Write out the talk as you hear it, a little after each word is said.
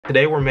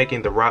Today we're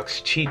making The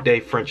Rock's cheat day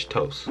French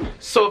toast.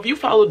 So if you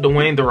follow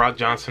Dwayne The Rock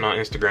Johnson on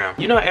Instagram,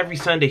 you know every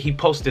Sunday he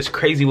posts this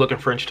crazy looking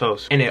French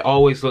toast and it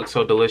always looks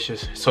so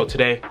delicious. So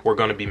today we're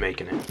gonna be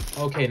making it.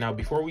 Okay, now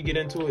before we get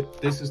into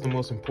it, this is the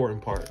most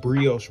important part.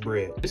 Brioche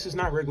bread. This is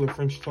not regular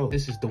French toast.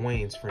 This is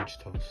Dwayne's French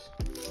toast.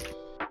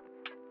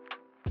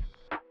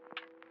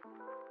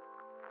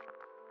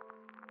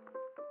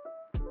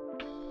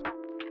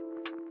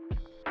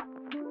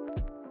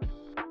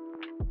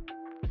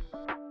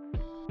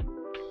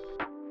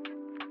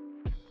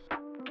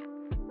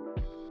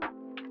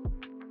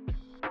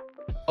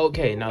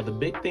 Okay, now the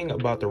big thing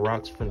about The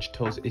Rock's French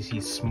toast is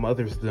he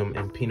smothers them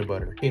in peanut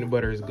butter. Peanut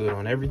butter is good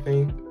on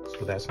everything,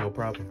 so that's no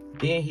problem.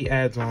 Then he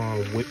adds on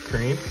whipped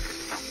cream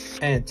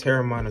and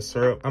Terramana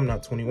syrup. I'm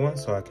not 21,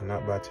 so I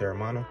cannot buy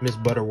Terramana. Miss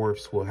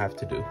Butterworth's will have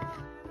to do.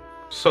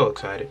 So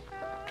excited.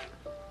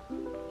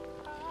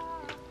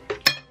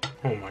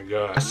 Oh my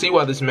God. I see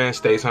why this man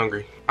stays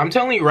hungry. I'm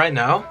telling you right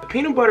now,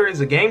 peanut butter is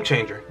a game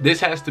changer. This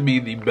has to be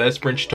the best French toast